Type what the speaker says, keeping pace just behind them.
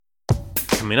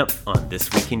Coming up on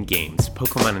This Week in Games,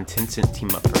 Pokemon and Tencent team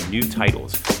up for new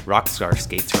titles, Rockstar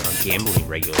skates around gambling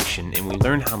regulation, and we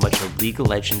learn how much a League of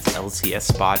Legends LCS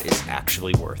spot is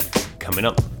actually worth. Coming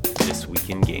up, This Week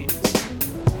in Games.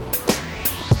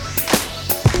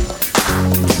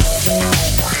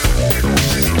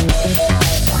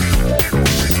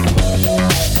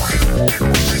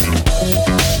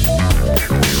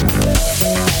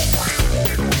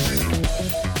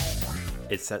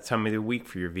 It's that time of the week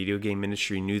for your video game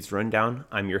industry news rundown.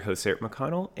 I'm your host, Eric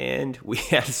McConnell, and we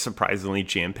had a surprisingly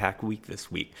jam-packed week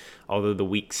this week. Although the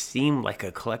week seemed like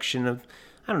a collection of,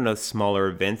 smaller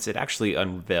events, it actually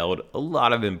unveiled a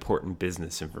lot of important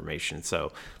business information.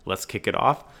 So let's kick it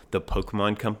off. The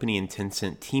Pokemon Company and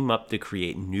Tencent team up to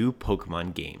create new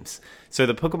Pokemon games. So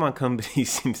the Pokemon Company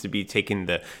seems to be taking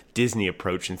the Disney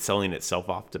approach and selling itself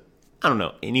off to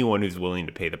anyone who's willing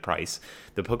to pay the price.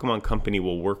 The Pokemon Company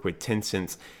will work with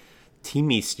Tencent's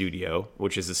Timi Studio,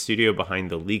 which is a studio behind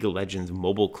the League of Legends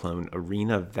mobile clone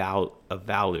Arena of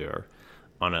Valor,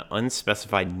 on an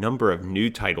unspecified number of new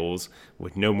titles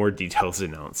with no more details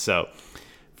announced. So,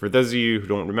 for those of you who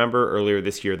don't remember, earlier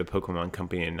this year, the Pokemon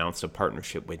Company announced a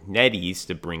partnership with NetEase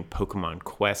to bring Pokemon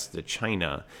Quest to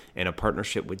China, and a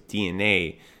partnership with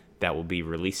DNA that will be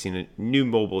releasing a new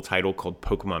mobile title called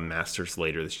Pokemon Masters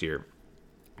later this year.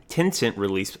 Tencent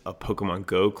released a Pokemon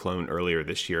Go clone earlier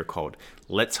this year called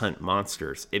Let's Hunt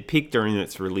Monsters. It peaked during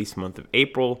its release month of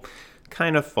April,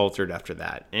 kind of faltered after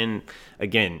that. And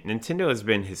again, Nintendo has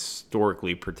been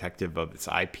historically protective of its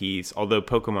IPs, although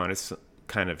Pokemon is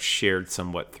kind of shared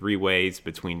somewhat three ways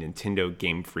between Nintendo,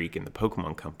 Game Freak, and the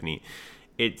Pokemon Company.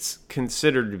 It's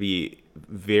considered to be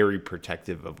very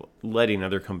protective of letting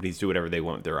other companies do whatever they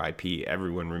want with their IP.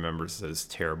 Everyone remembers those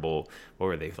terrible, what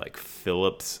were they, like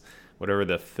Philips? Whatever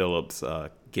the Philips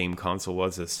game console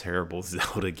was, those terrible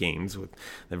Zelda games with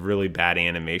the really bad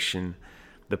animation.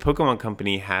 The Pokemon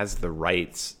Company has the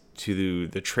rights to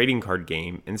the trading card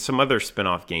game and some other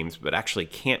spin-off games, but actually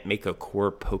can't make a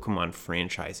core Pokemon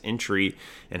franchise entry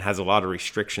and has a lot of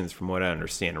restrictions from what I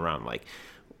understand around, like,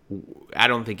 I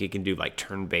don't think it can do like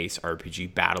turn-based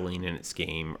RPG battling in its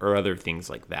game or other things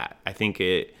like that. I think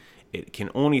it can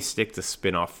only stick to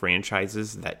spin-off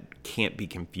franchises that can't be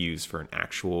confused for an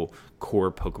actual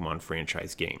core Pokemon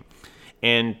franchise game.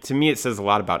 And to me, it says a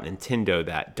lot about Nintendo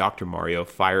that Dr. Mario,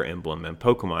 Fire Emblem, and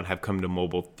Pokemon have come to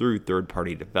mobile through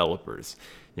third-party developers.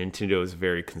 Nintendo is a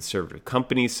very conservative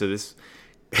company, so this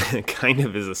kind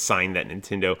of is a sign that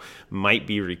Nintendo might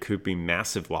be recouping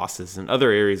massive losses in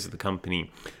other areas of the company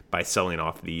by selling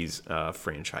off these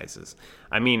franchises.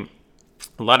 I mean,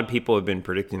 a lot of people have been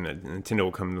predicting that Nintendo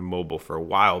will come to mobile for a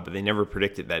while, but they never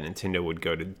predicted that Nintendo would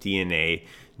go to DNA,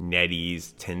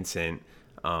 NetEase, Tencent,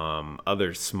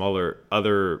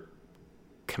 other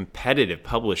competitive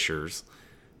publishers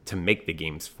to make the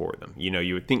games for them.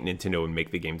 You would think Nintendo would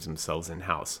make the games themselves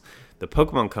in-house. The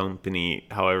Pokemon Company,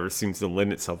 however, seems to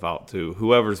lend itself out to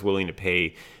whoever's willing to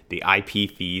pay the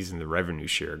IP fees and the revenue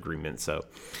share agreement. So,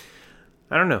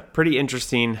 I don't know. Pretty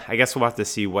interesting. I guess we'll have to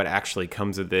see what actually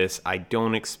comes of this. I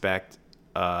don't expect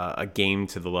a game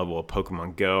to the level of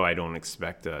Pokemon Go. I don't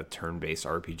expect a turn-based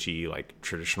RPG like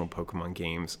traditional Pokemon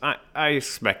games. I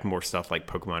expect more stuff like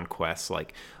Pokemon Quest,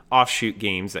 like offshoot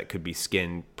games that could be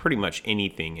skinned pretty much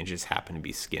anything and just happen to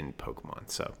be skinned Pokemon.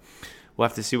 So we'll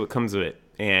have to see what comes of it.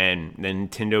 And then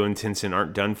Nintendo and Tencent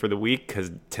aren't done for the week because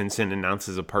Tencent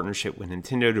announces a partnership with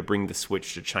Nintendo to bring the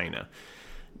Switch to China.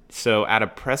 So at a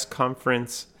press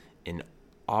conference in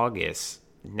August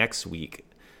next week,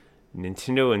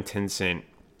 Nintendo and Tencent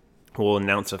will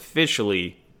announce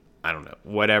officially,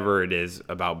 whatever it is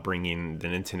about bringing the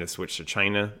Nintendo Switch to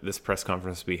China. This press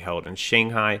conference will be held in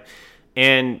Shanghai.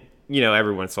 And,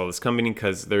 everyone saw this coming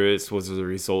because this was a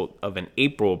result of an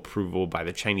April approval by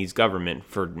the Chinese government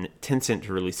for Tencent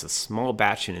to release a small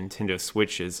batch of Nintendo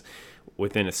Switches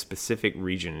within a specific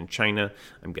region in China.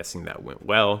 I'm guessing that went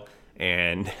well.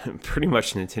 And pretty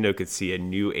much Nintendo could see a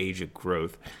new age of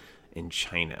growth in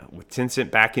China. With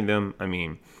Tencent backing them,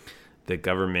 the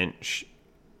government,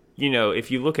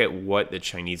 if you look at what the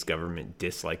Chinese government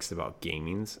dislikes about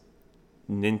gaming,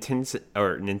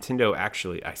 Nintendo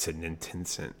actually, I said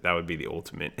Nintendo, that would be the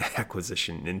ultimate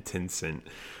acquisition, Nintendo.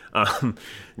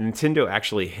 Nintendo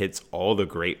actually hits all the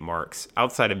great marks.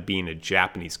 Outside of being a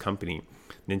Japanese company,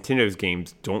 Nintendo's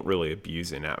games don't really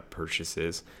abuse in-app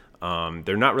purchases.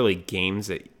 They're not really games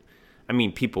that,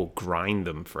 people grind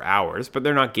them for hours, but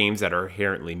they're not games that are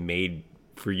inherently made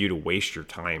for you to waste your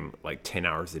time like 10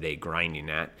 hours a day grinding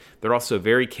at. They're also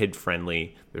very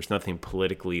kid-friendly. There's nothing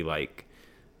politically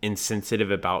insensitive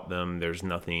about them. There's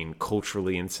nothing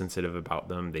culturally insensitive about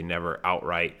them. They never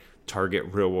outright target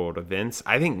real world events.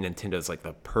 I think Nintendo's like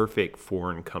the perfect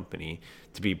foreign company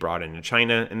to be brought into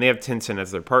China, and they have Tencent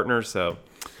as their partner. So,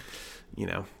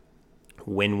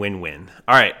 win, win, win.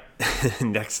 All right.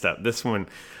 Next up, this one,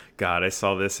 God, I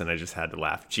saw this and I just had to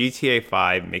laugh. GTA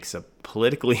 5 makes a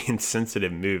politically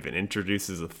insensitive move and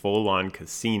introduces a full-on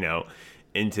casino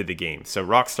into the game. So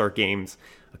Rockstar Games,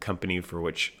 a company for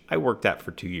which I worked at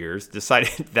for 2 years,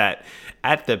 decided that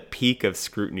at the peak of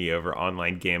scrutiny over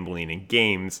online gambling in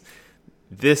games,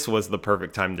 this was the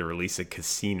perfect time to release a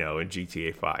casino in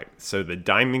GTA 5. So the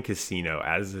Diamond Casino,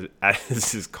 as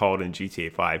is called in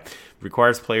GTA 5,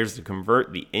 requires players to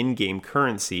convert the in-game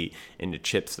currency into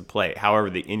chips to play. However,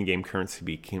 the in-game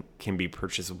currency can be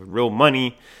purchased with real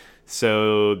money,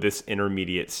 so this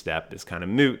intermediate step is kind of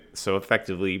moot. So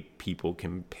effectively, people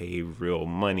can pay real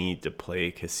money to play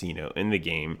a casino in the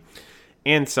game,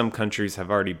 and some countries have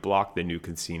already blocked the new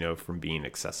casino from being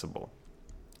accessible.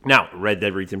 Now, Red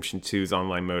Dead Redemption 2's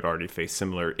online mode already faced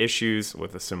similar issues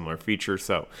with a similar feature,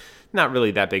 so not really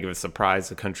that big of a surprise.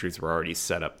 The countries were already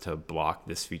set up to block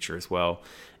this feature as well.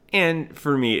 And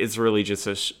for me, it's really just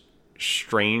a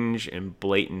strange and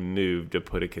blatant move to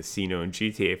put a casino in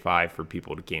GTA 5 for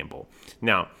people to gamble.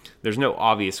 Now, there's no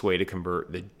obvious way to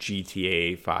convert the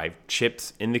GTA 5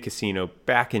 chips in the casino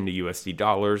back into USD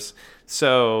dollars,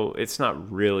 so it's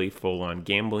not really full-on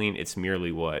gambling. It's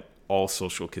merely what all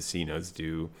social casinos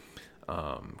do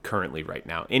currently right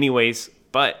now. Anyways,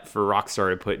 but for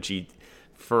Rockstar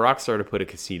to put a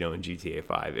casino in GTA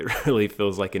 5, it really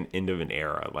feels like an end of an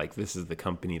era. Like, this is the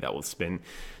company that will spend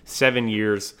 7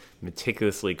 years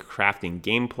meticulously crafting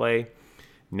gameplay,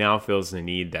 now feels the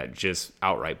need that just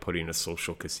outright putting a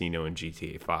social casino in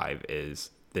GTA 5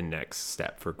 is the next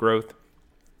step for growth.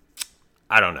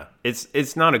 I don't know.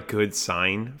 It's not a good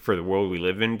sign for the world we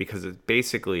live in, because it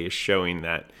basically is showing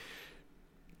that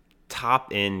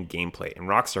top-end gameplay, and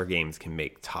Rockstar Games can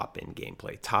make top-end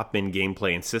gameplay. Top-end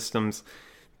gameplay and systems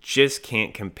just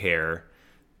can't compare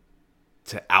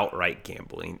to outright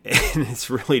gambling. And it's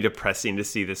really depressing to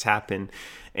see this happen.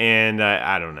 And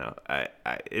I don't know.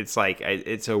 It's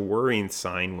a worrying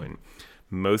sign when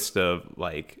most of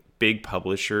like big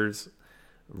publishers'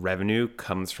 revenue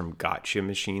comes from gotcha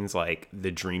machines like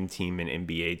the Dream Team and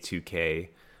NBA 2K,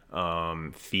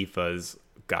 FIFA's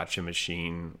gotcha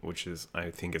machine, which is, I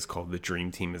think it's called the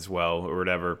Dream Team as well, or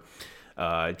whatever.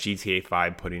 GTA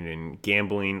 5 putting in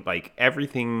gambling, like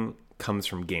everything comes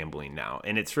from gambling now.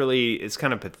 And it's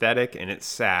kind of pathetic, and it's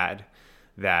sad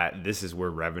that this is where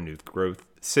revenue growth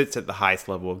sits at the highest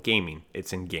level of gaming.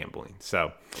 It's in gambling.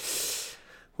 So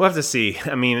we'll have to see.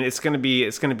 I mean, it's going to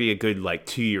be a good like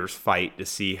 2 years fight to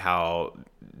see how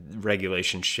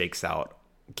regulation shakes out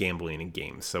gambling in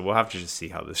games. So we'll have to just see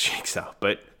how this shakes out.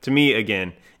 But to me,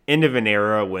 again, end of an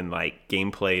era when like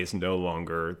gameplay is no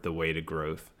longer the way to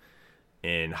growth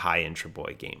in high-end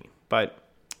AAA gaming. But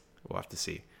we'll have to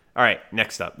see. All right,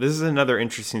 next up. This is another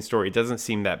interesting story. It doesn't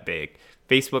seem that big.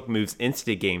 Facebook moves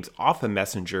Insta Games off of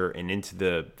Messenger and into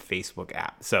the Facebook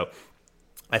app. So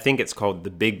I think it's called the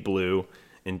Big Blue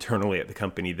internally at the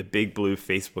company. The Big Blue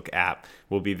Facebook app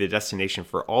will be the destination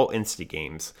for all Insta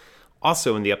Games.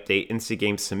 Also in the update, Insta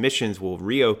Games submissions will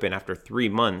reopen after 3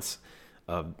 months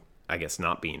of, I guess,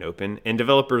 not being open, and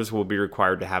developers will be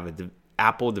required to have an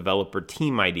Apple Developer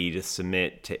Team ID to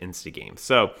submit to Insta Games.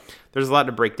 So there's a lot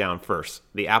to break down. First,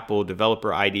 the Apple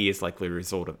Developer ID is likely a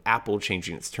result of Apple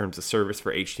changing its terms of service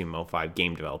for HTML5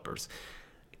 game developers.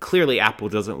 Clearly, Apple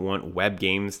doesn't want web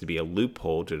games to be a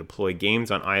loophole to deploy games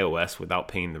on iOS without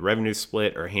paying the revenue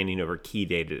split or handing over key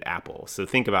data to Apple. So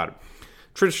think about it.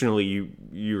 Traditionally,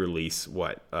 you release an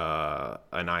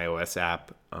iOS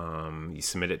app, you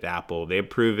submit it to Apple, they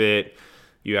approve it,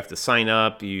 you have to sign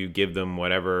up, you give them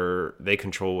whatever, they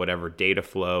control whatever data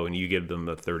flow, and you give them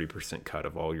a 30% cut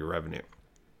of all your revenue.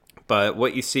 But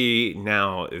what you see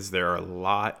now is there are a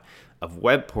lot of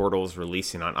web portals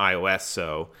releasing on iOS.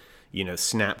 So,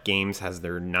 Snap Games has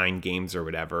their 9 games or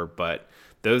whatever, but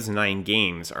those 9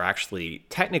 games are actually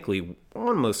technically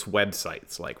on most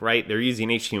websites. Right? They're using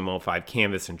HTML5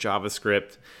 Canvas and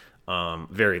JavaScript.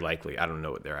 Very likely. I don't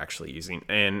know what they're actually using.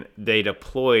 And they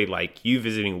deploy, like you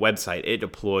visiting a website, it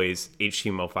deploys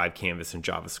HTML5 Canvas and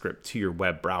JavaScript to your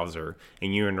web browser,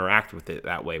 and you interact with it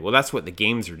that way. Well, that's what the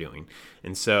games are doing.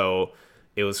 And so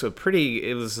it was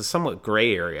a somewhat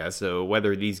gray area as to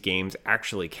whether these games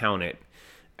actually count it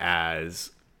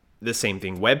as the same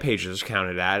thing web pages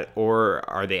counted at, or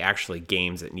are they actually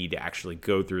games that need to actually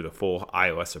go through the full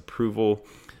iOS approval?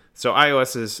 So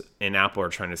iOS and Apple are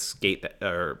trying to skate that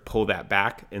or pull that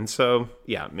back, and so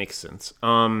yeah, it makes sense.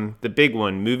 The big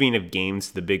one, moving of games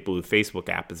to the Big Blue Facebook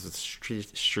app, is a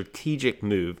strategic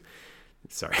move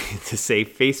sorry, to say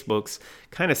Facebook's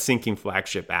kind of sinking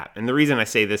flagship app. And the reason I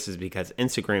say this is because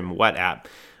Instagram and WhatsApp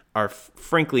are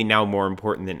frankly now more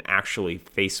important than actually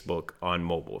Facebook on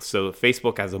mobile. So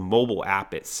Facebook as a mobile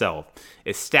app itself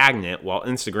is stagnant, while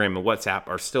Instagram and WhatsApp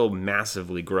are still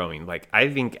massively growing. Like, I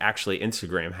think actually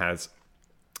Instagram has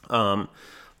higher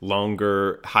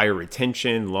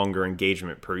retention, longer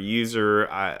engagement per user.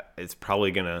 It's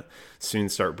probably going to soon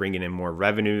start bringing in more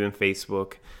revenue than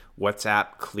Facebook.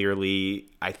 WhatsApp, clearly,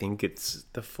 I think it's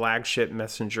the flagship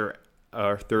messenger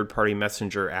or third-party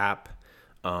messenger app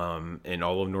in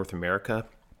all of North America.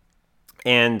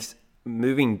 And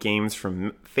moving games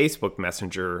from Facebook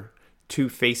Messenger to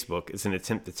Facebook is an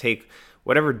attempt to take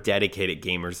whatever dedicated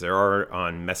gamers there are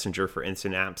on Messenger for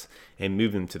instant apps and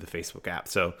move them to the Facebook app.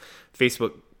 So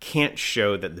Facebook can't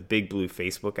show that the Big Blue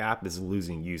Facebook app is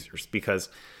losing users, because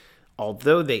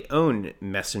although they own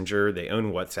Messenger, they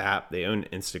own WhatsApp, they own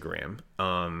Instagram,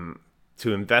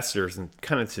 to investors and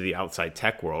kind of to the outside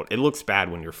tech world, it looks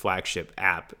bad when your flagship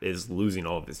app is losing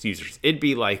all of its users. It'd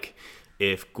be like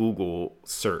if Google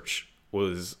search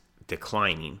was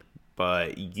declining,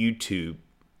 but YouTube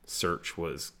search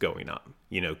was going up.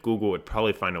 Google would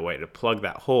probably find a way to plug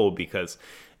that hole because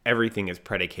everything is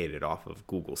predicated off of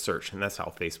Google search, and that's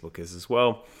how Facebook is as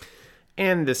well.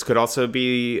 And this could also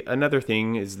be another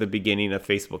thing, is the beginning of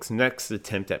Facebook's next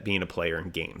attempt at being a player in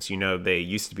games. They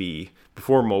used to be,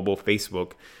 before mobile,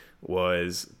 Facebook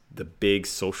was the big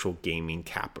social gaming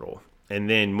capital. And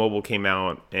then mobile came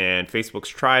out, and Facebook's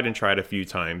tried a few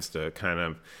times to kind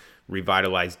of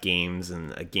revitalize games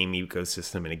and a game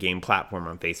ecosystem and a game platform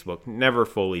on Facebook. Never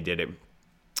fully did it.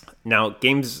 Now,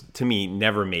 games to me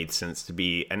never made sense to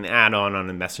be an add-on on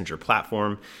a messenger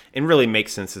platform, and really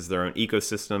makes sense as their own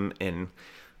ecosystem. And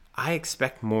I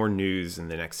expect more news in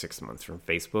the next 6 months from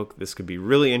Facebook. This could be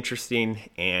really interesting,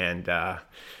 and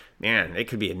man, it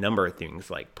could be a number of things,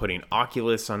 like putting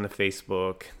Oculus on the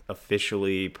Facebook,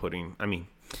 officially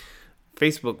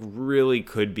Facebook really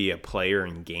could be a player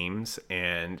in games,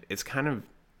 and it's kind of,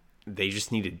 they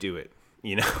just need to do it.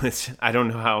 I don't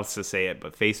know how else to say it,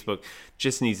 but Facebook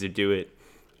just needs to do it.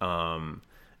 And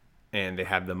they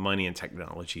have the money and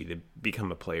technology to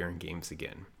become a player in games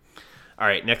again. All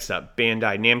right, next up,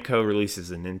 Bandai Namco releases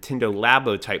a Nintendo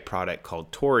Labo type product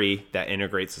called Tori that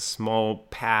integrates a small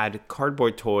pad,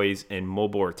 cardboard toys, and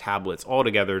mobile or tablets all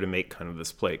together to make kind of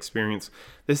this play experience.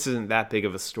 This isn't that big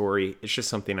of a story. It's just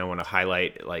something I want to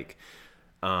highlight.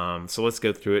 So let's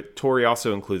go through it. Tori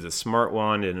also includes a smart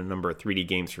wand and a number of 3D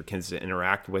games for kids to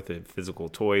interact with and physical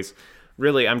toys.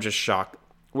 Really, I'm just shocked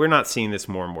we're not seeing this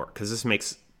more and more, because this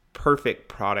makes perfect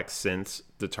product sense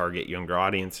to target younger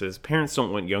audiences. Parents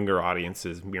don't want younger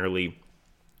audiences merely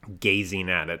gazing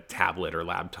at a tablet or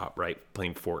laptop, right,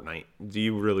 playing Fortnite. Do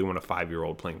you really want a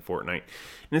 5-year-old playing Fortnite?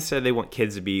 And instead, they want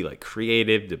kids to be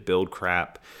creative, to build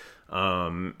crap,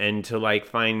 and to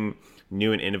find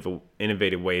new and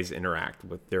innovative ways to interact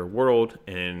with their world.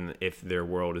 And if their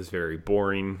world is very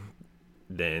boring,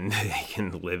 then they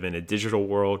can live in a digital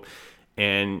world.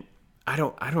 And I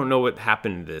don't know what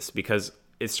happened to this, because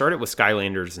it started with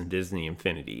Skylanders and Disney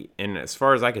Infinity, and as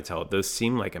far as I could tell, those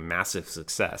seemed like a massive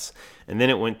success. And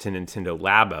then it went to Nintendo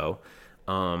Labo,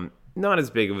 not as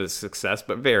big of a success,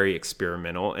 but very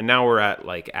experimental. And now we're at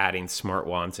adding smart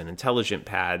wands and intelligent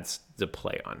pads to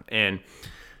play on. And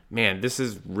man, this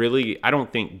is really, I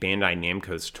don't think Bandai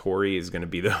Namco's Tori is going to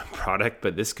be the product,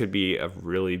 but this could be a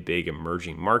really big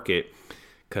emerging market,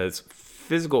 because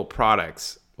physical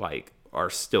products are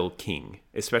still king,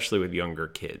 especially with younger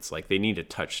kids. They need to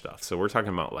touch stuff. So we're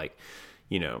talking about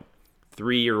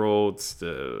 3-year-olds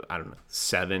to,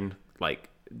 7.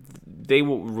 They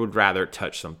would rather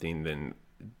touch something than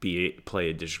play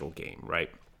a digital game, right?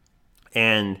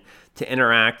 And to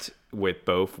interact with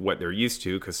both what they're used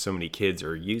to, because so many kids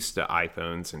are used to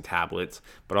iPhones and tablets,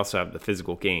 but also have the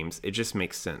physical games, it just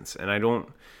makes sense. And I don't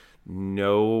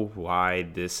know why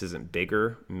this isn't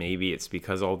bigger. Maybe it's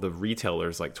because all the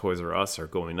retailers like Toys R Us are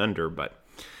going under, but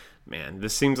man,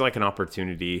 this seems like an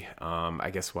opportunity.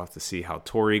 I guess we'll have to see how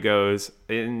Tori goes.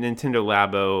 In Nintendo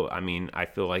Labo, I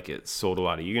feel like it sold a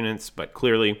lot of units, but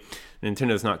clearly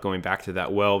Nintendo's not going back to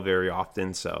that well very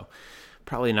often, so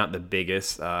probably not the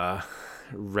biggest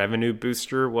revenue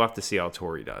booster. We'll have to see how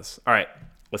Tori does. All right,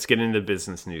 let's get into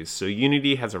business news. So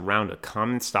Unity has a round of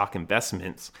common stock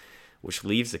investments, which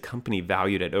leaves the company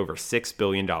valued at over $6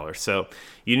 billion. So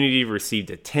Unity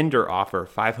received a tender offer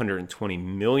of $520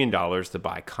 million to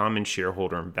buy common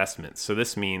shareholder investments. So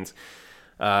this means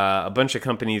a bunch of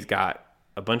companies got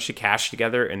a bunch of cash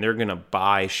together, and they're going to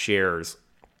buy shares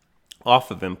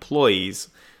off of employees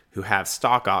who have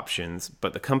stock options,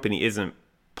 but the company isn't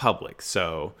public.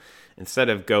 So instead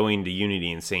of going to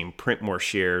Unity and saying print more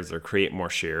shares or create more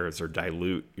shares or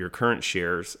dilute your current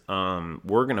shares,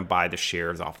 we're going to buy the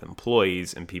shares off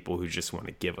employees and people who just want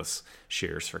to give us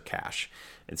shares for cash.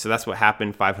 And so that's what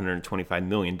happened, $525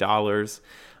 million.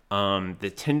 The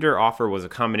tender offer was a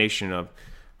combination of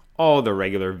all the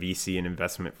regular VC and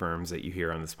investment firms that you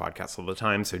hear on this podcast all the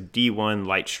time. So D1,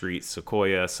 Lightstreet,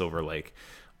 Sequoia, Silver Lake,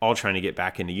 all trying to get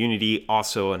back into Unity.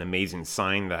 Also an amazing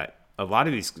sign that a lot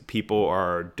of these people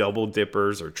are double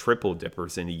dippers or triple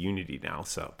dippers into Unity now.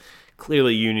 So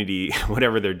clearly Unity,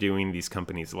 whatever they're doing, these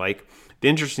companies like. The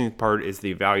interesting part is the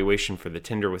evaluation for the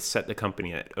tender was set the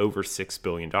company at over $6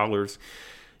 billion.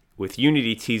 With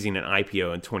Unity teasing an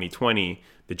IPO in 2020,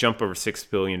 the jump over $6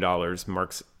 billion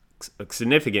marks a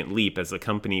significant leap as the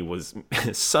company was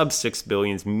sub $6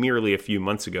 billion merely a few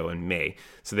months ago in May.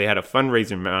 So they had a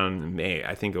fundraising round in May.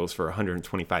 I think it was for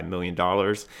 $125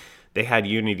 million. They had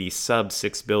Unity sub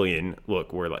 $6 billion.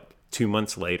 Look, we're like 2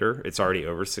 months later. It's already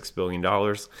over $6 billion.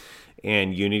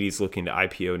 And Unity's looking to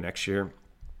IPO next year.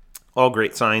 All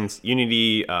great signs.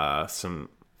 Unity, some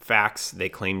facts, they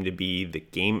claim to be the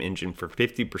game engine for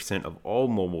 50% of all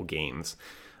mobile games.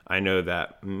 I know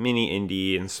that many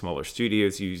indie and smaller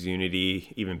studios use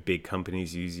Unity. Even big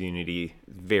companies use Unity.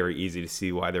 Very easy to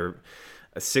see why they're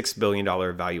a $6 billion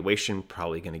valuation,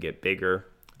 probably going to get bigger.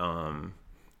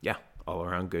 Yeah, all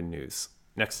around good news.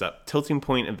 Next up, Tilting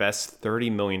Point invests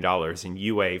 $30 million in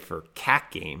UA for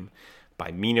Cat Game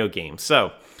by Mino Games.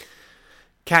 So,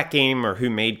 Cat Game, or who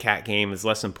made Cat Game, is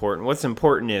less important. What's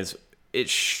important is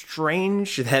it's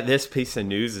strange that this piece of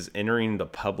news is entering the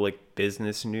public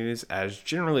business news, as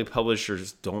generally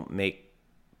publishers don't make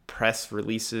press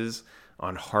releases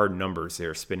on hard numbers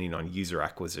they're spending on user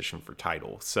acquisition for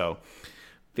titles. So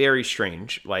very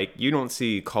strange. Like, you don't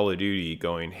see Call of Duty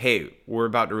going, hey, we're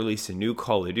about to release a new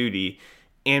Call of Duty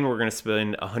and we're going to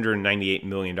spend $198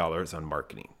 million on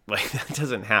marketing. Like, that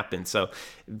doesn't happen. So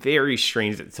very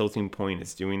strange that Tilting Point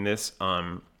is doing this.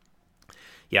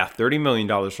 Yeah, $30 million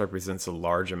represents a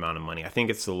large amount of money. I think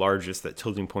it's the largest that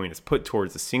Tilting Point has put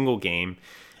towards a single game,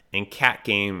 and Cat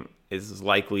Game is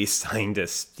likely signed a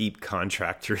steep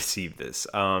contract to receive this.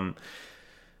 Wow.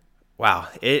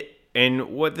 And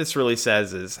what this really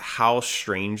says is how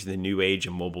strange the new age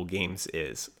of mobile games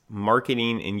is.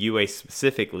 Marketing in UA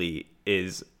specifically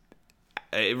it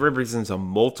represents a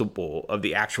multiple of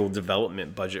the actual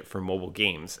development budget for mobile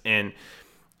games. And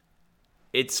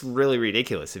it's really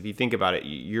ridiculous. If you think about it,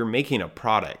 you're making a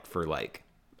product for like,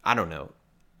 I don't know,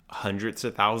 hundreds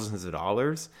of thousands of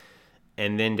dollars.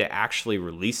 And then to actually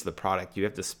release the product, you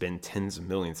have to spend tens of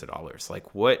millions of dollars.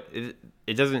 Like, what?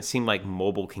 It doesn't seem like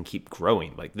mobile can keep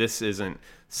growing. Like, this isn't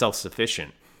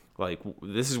self-sufficient. Like,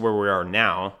 this is where we are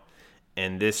now,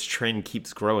 and this trend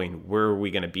keeps growing. Where are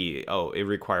we going to be? Oh, it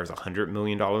requires $100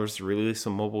 million to release a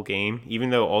mobile game. Even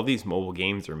though all these mobile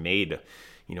games are made,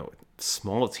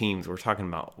 small teams. We're talking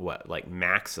about what, like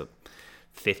max of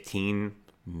 15,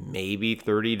 maybe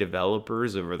 30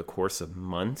 developers over the course of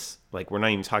months. Like, we're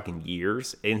not even talking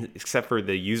years, and except for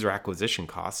the user acquisition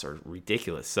costs are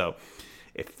ridiculous. So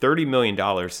if $30 million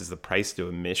is the price to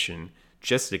admission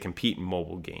just to compete in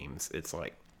mobile games, it's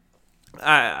like,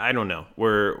 I don't know.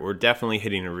 We're definitely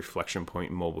hitting a reflection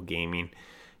point in mobile gaming.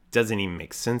 Doesn't even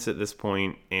make sense at this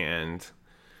point. And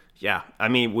yeah, I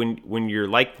mean, when you're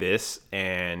like this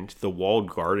and the walled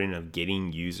garden of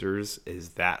getting users is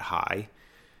that high,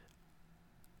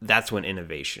 that's when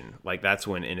innovation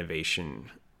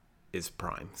is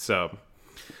prime. So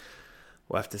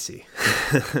we'll have to see.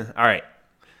 All right.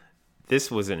 This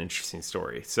was an interesting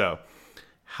story. So,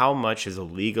 how much is a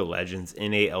League of Legends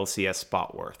NALCS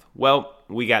spot worth? Well,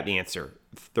 we got the answer.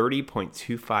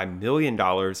 $30.25 million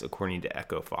according to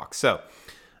Echo Fox. So,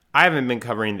 I haven't been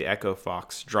covering the Echo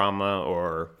Fox drama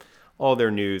or all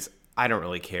their news. I don't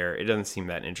really care. It doesn't seem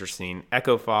that interesting.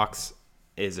 Echo Fox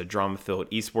is a drama-filled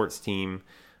esports team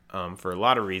for a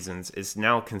lot of reasons. Is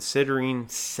now considering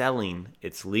selling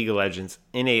its League of Legends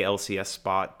NALCS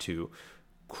spot to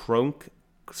Kronk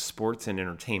Sports and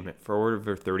Entertainment for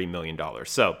over $30 million.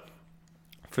 So,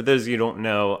 for those of you who don't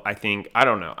know,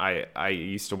 I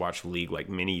used to watch League like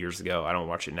many years ago. I don't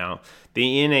watch it now. The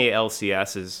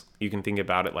NALCS is, you can think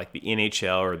about it like the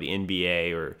NHL or the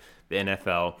NBA or the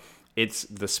NFL. It's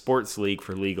the sports league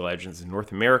for League of Legends in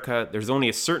North America. There's only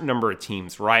a certain number of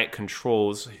teams. Riot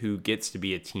controls who gets to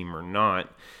be a team or not.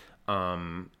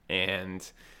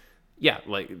 And yeah,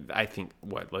 like, I think,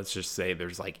 let's just say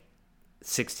there's like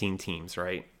 16 teams,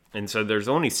 right? And so there's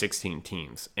only 16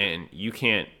 teams, and you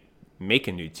can't make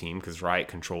a new team because Riot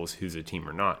controls who's a team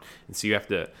or not. And so you have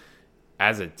to,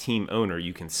 as a team owner,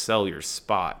 you can sell your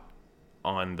spot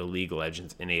on the League of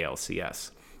Legends NALCS.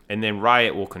 And then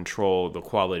Riot will control the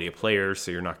quality of players,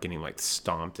 so you're not getting like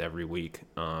stomped every week.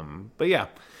 But yeah,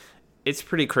 it's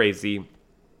pretty crazy.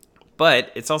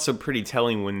 But it's also pretty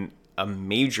telling when a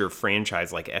major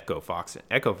franchise like Echo Fox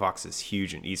is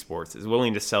huge in esports, is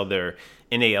willing to sell their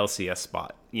NALCS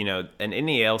spot. You know, an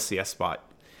NALCS spot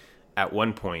at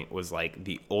one point was like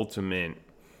the ultimate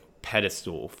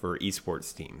pedestal for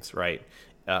esports teams, right?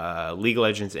 League of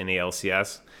Legends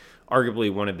NALCS,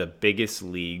 arguably one of the biggest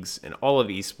leagues in all of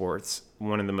esports,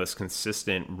 one of the most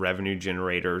consistent revenue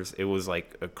generators. It was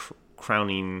like a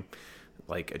crowning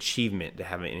like achievement to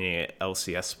have an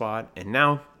LCS spot, and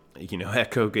now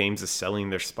Echo Games is selling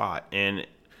their spot, and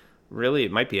really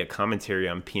it might be a commentary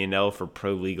on P&L for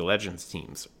pro League of Legends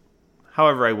teams.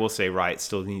 However, I will say Riot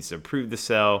still needs to approve the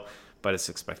sell, but it's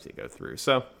expected to go through.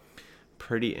 So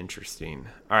pretty interesting.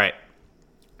 All right,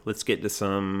 let's get to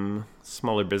some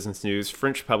smaller business news.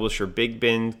 French publisher Big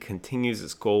Ben continues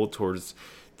its goal towards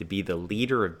to be the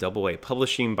leader of AA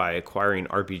publishing by acquiring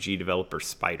RPG developer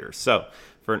Spiders. So,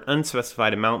 for an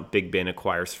unspecified amount, Big Ben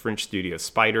acquires French studio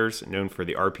Spiders, known for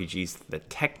the RPGs The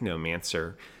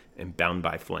Technomancer and Bound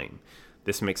by Flame.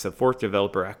 This makes the fourth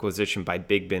developer acquisition by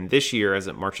Big Ben this year as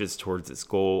it marches towards its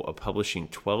goal of publishing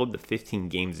 12 to 15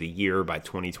 games a year by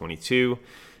 2022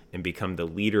 and become the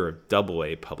leader of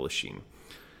AA publishing.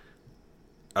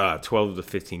 12 to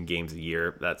 15 games a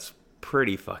year. That's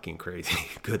pretty fucking crazy.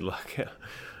 Good luck.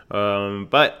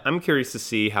 But I'm curious to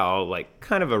see how like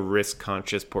kind of a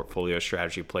risk-conscious portfolio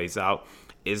strategy plays out.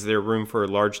 Is there room for a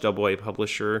large AA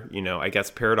publisher? I guess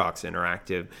Paradox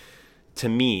Interactive to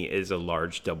me is a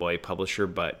large AA publisher,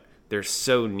 but they're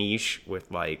so niche with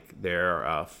like their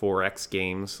 4X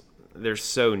games. They're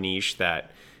so niche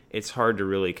that it's hard to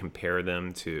really compare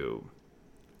them to,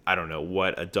 I don't know,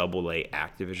 what a AA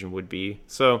Activision would be.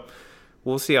 So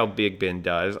we'll see how Big Ben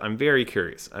does. I'm very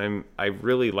curious. I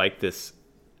really like this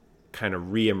kind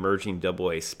of re-emerging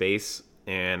AA space,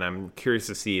 and I'm curious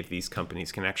to see if these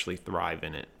companies can actually thrive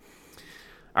in it.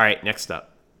 All right, next up.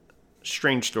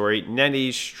 Strange story.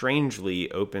 NetEase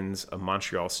strangely opens a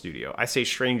Montreal studio. I say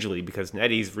strangely because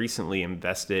NetEase recently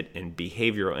invested in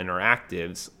Behavioral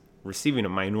Interactives, receiving a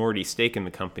minority stake in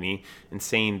the company and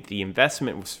saying the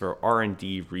investment was for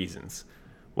R&D reasons.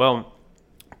 Well,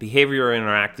 Behavioral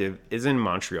Interactive is in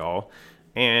Montreal,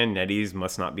 and NetEase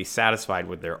must not be satisfied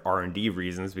with their R&D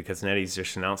reasons because NetEase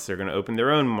just announced they're going to open their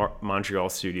own Montreal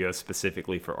studio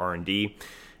specifically for R&D.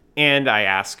 And I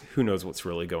ask, who knows what's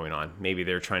really going on? Maybe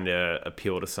they're trying to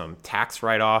appeal to some tax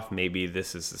write-off. Maybe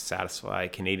this is to satisfy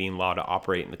Canadian law to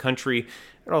operate in the country.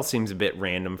 It all seems a bit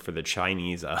random for the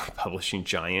Chinese publishing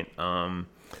giant. I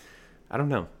don't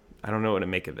know. I don't know what to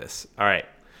make of this. All right.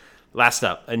 Last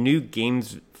up, a new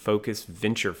games-focused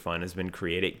venture fund has been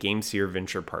created, GameSeer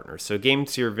Venture Partners. So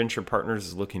GameSeer Venture Partners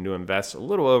is looking to invest a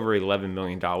little over $11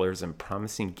 million in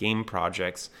promising game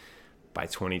projects by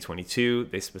 2022.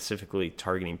 They specifically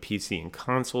targeting PC and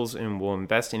consoles and will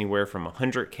invest anywhere from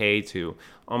 $100K to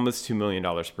almost $2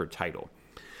 million per title.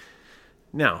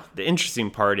 Now, the interesting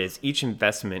part is each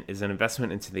investment is an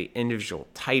investment into the individual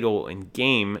title and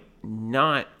game,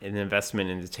 not an investment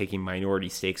into taking minority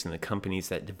stakes in the companies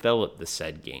that develop the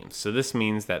said games. So this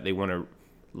means that they want to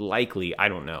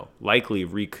likely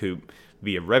recoup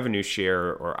via revenue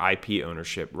share or IP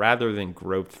ownership rather than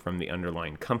growth from the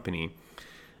underlying company.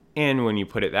 And when you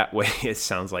put it that way, it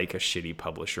sounds like a shitty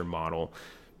publisher model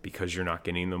because you're not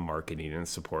getting the marketing and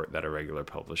support that a regular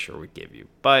publisher would give you.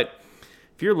 But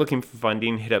if you're looking for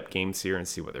funding, hit up GameSeer and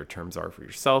see what their terms are for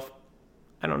yourself.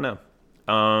 I don't know.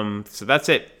 So that's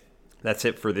it. That's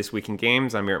it for This Week in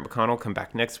Games. I'm Eric McConnell. Come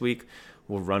back next week.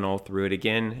 We'll run all through it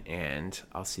again, and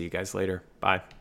I'll see you guys later. Bye.